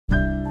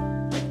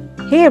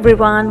Hey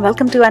everyone,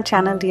 welcome to our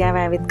channel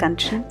DIY with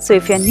Kanchan. So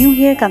if you're new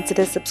here,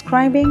 consider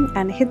subscribing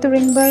and hit the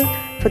ring bell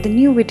for the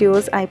new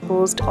videos I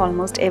post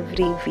almost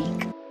every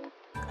week.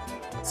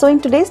 So in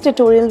today's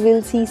tutorial,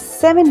 we'll see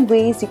 7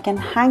 ways you can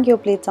hang your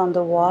plates on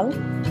the wall.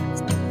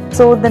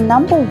 So the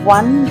number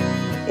 1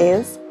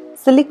 is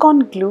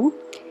silicone glue.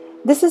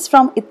 This is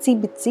from Itsy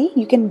Bitsy.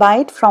 You can buy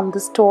it from the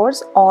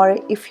stores, or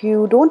if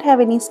you don't have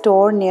any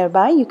store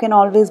nearby, you can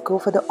always go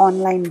for the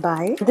online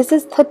buy. This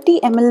is 30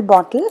 ml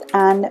bottle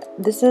and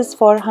this is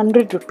for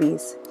 100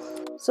 rupees.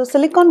 So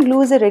silicone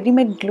glue is a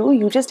ready-made glue.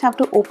 You just have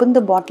to open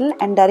the bottle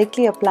and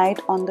directly apply it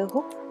on the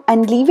hook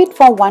and leave it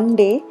for 1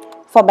 day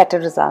for better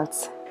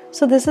results.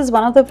 So this is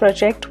one of the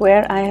projects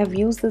where I have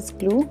used this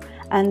glue,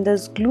 and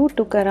this glue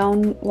took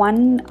around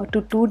 1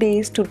 to 2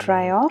 days to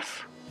dry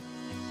off.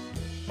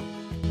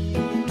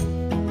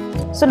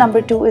 So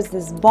number 2 is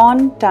this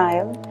bond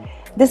tile.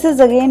 This is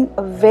again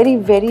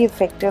very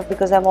effective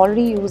because I've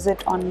already used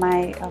it on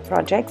my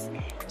projects.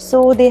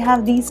 So they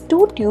have these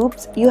 2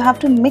 tubes. You have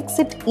to mix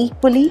it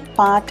equally,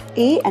 part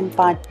A and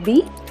part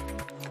B.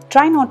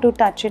 Try not to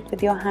touch it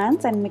with your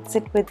hands and mix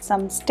it with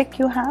some stick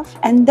you have,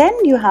 and then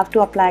you have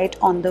to apply it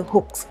on the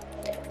hooks.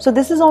 So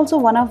this is also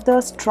one of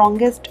the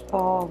strongest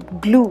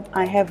glue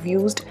I have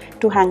used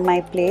to hang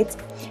my plates,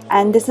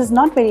 and this is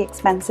not very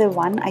expensive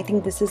one. I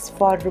think this is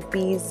for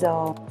rupees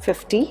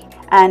 50,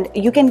 and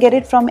you can get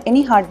it from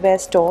any hardware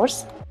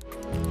stores.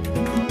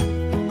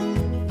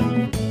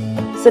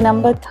 So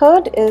number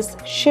 3 is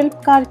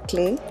Shilpkar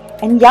clay,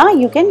 and yeah,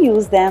 you can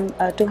use them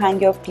to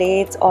hang your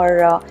plates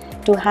or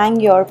to hang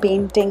your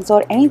paintings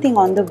or anything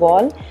on the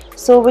wall.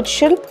 So with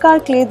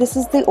Shilpkar clay, this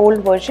is the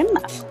old version.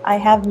 I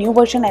have new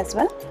version as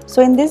well.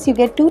 So in this you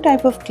get 2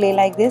 type of clay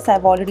like this.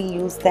 I've already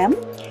used them,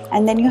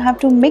 and then you have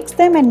to mix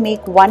them and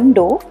make one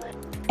dough,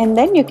 and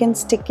then you can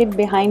stick it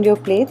behind your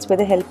plates with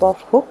the help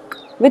of hook.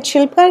 With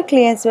Shilpkar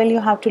clay as well, you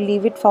have to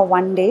leave it for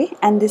 1 day,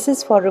 and this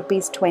is for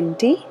rupees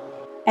 20,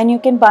 and you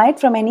can buy it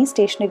from any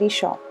stationery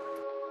shop.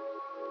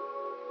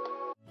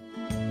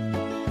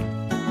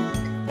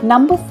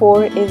 Number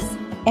 4 is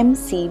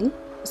M-seal.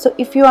 So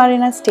if you are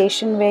in a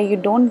station where you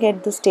don't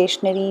get the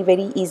stationery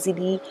very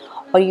easily,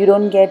 or you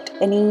don't get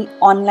any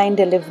online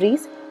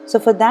deliveries, so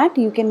for that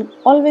you can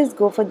always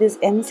go for this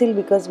M-seal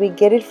because we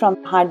get it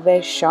from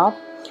hardware shop.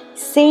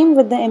 Same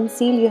with the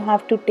M-seal, you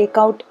have to take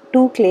out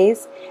 2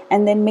 clays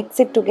and then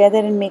mix it together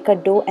and make a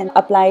dough and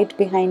apply it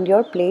behind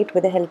your plate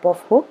with the help of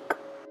hook.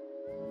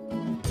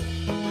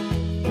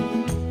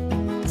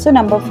 So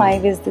number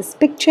 5 is this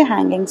picture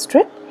hanging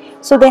strip.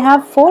 So they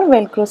have 4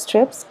 velcro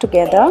strips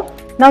together.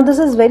 Now this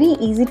is very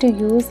easy to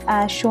use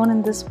as shown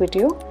in this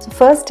video. So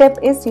first step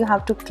is you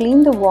have to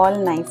clean the wall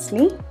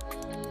nicely.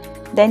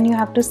 Then you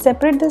have to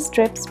separate the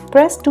strips,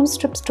 press 2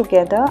 strips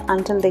together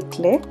until they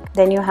click.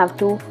 Then you have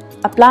to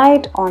apply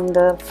it on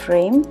the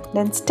frame.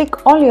 Then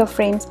stick all your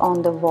frames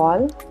on the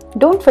wall.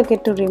 Don't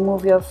forget to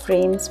remove your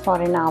frames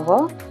for an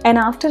hour. And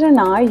after an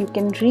hour you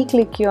can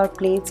re-click your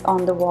plates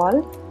on the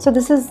wall. So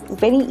this is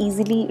very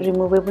easily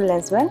removable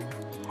as well.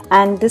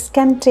 And this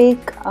can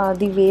take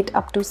the weight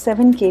up to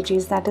 7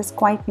 kgs. That is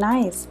quite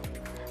nice.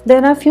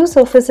 There are few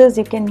surfaces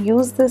you can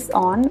use this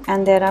on,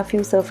 and there are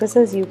few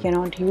surfaces you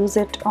cannot use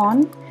it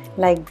on,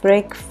 like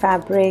brick,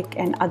 fabric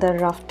and other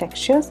rough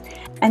textures,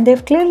 and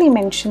they've clearly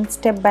mentioned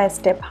step by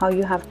step how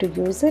you have to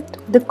use it.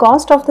 The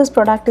cost of this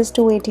product is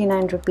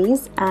 289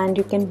 rupees, and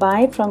you can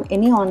buy it from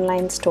any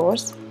online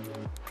stores.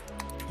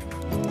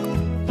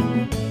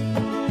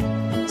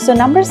 So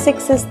number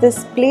 6 is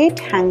this plate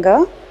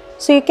hanger.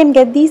 So you can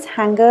get these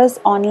hangers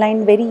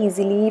online very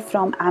easily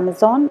from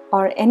Amazon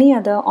or any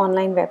other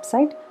online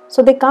website.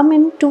 So they come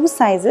in 2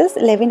 sizes,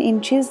 11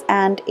 inches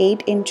and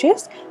 8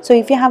 inches. So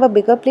if you have a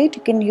bigger plate,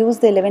 you can use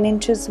the 11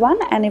 inches one,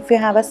 and if you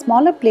have a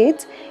smaller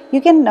plate, you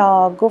can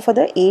go for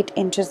the 8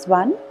 inches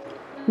one.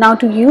 Now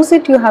to use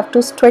it, you have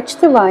to stretch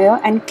the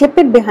wire and clip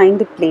it behind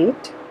the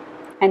plate,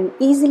 and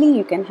easily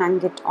you can hang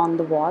it on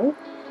the wall.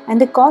 And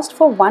the cost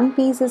for one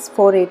piece is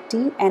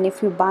 480, and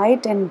if you buy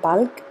it in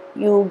bulk,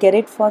 you get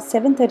it for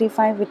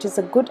 735, which is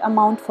a good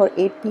amount for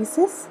 8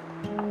 pieces.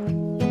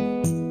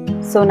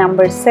 So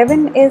number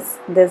 7 is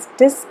this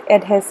disc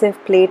adhesive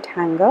plate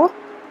hanger.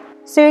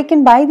 So you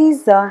can buy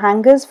these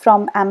hangers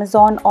from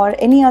Amazon or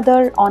any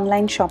other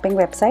online shopping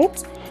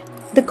websites.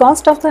 The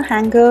cost of the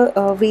hanger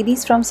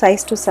varies from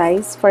size to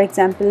size. For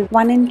example,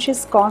 1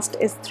 inches cost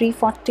is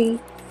 340,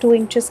 2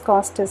 inches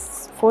cost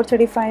is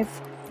 435,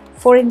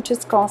 4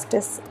 inches cost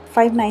is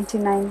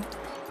 599.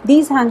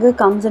 These hanger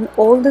comes in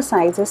all the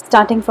sizes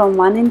starting from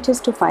 1 inches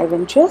to 5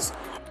 inches.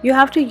 You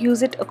have to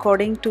use it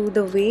according to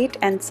the weight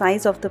and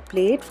size of the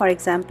plate. For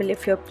example,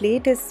 if your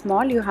plate is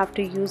small, you have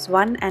to use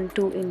 1 and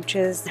 2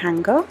 inches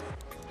hanger.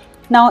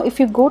 Now if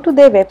you go to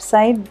their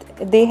website,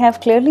 they have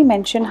clearly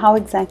mentioned how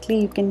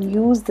exactly you can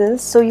use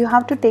this. So you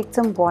have to take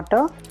some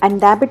water and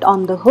dab it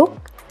on the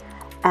hook,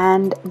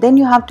 and then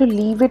you have to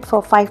leave it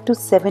for 5 to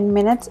 7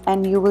 minutes,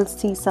 and you will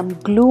see some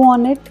glue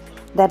on it.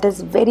 That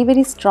is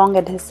very strong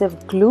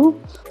adhesive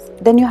glue.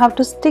 Then you have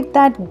to stick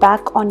that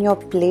back on your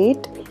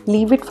plate,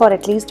 leave it for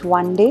at least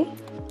 1 day,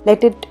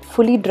 Let it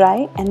fully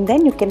dry and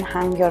then you can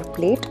hang your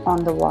plate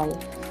on the wall.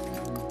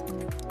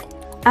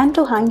 And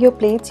to hang your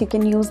plates, you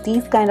can use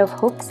these kind of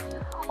hooks,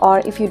 or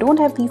if you don't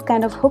have these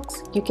kind of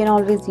hooks, you can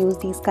always use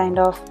these kind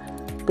of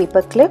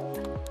paper clip.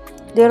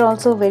 They are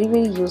also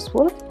very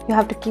useful. You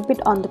have to keep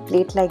it on the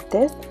plate like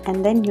this,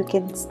 and then you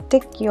can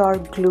stick your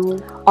glue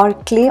or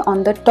clay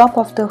on the top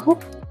of the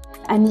hook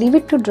and leave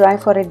it to dry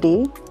for a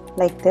day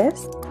like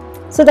this.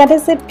 So that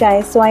is it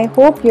guys. So I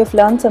hope you've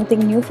learned something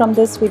new from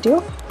this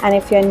video, and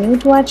if you're new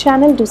to our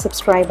channel, do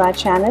subscribe our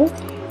channel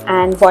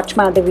and watch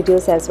my other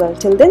videos as well.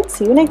 Till then,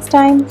 see you next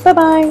time. Bye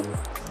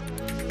bye.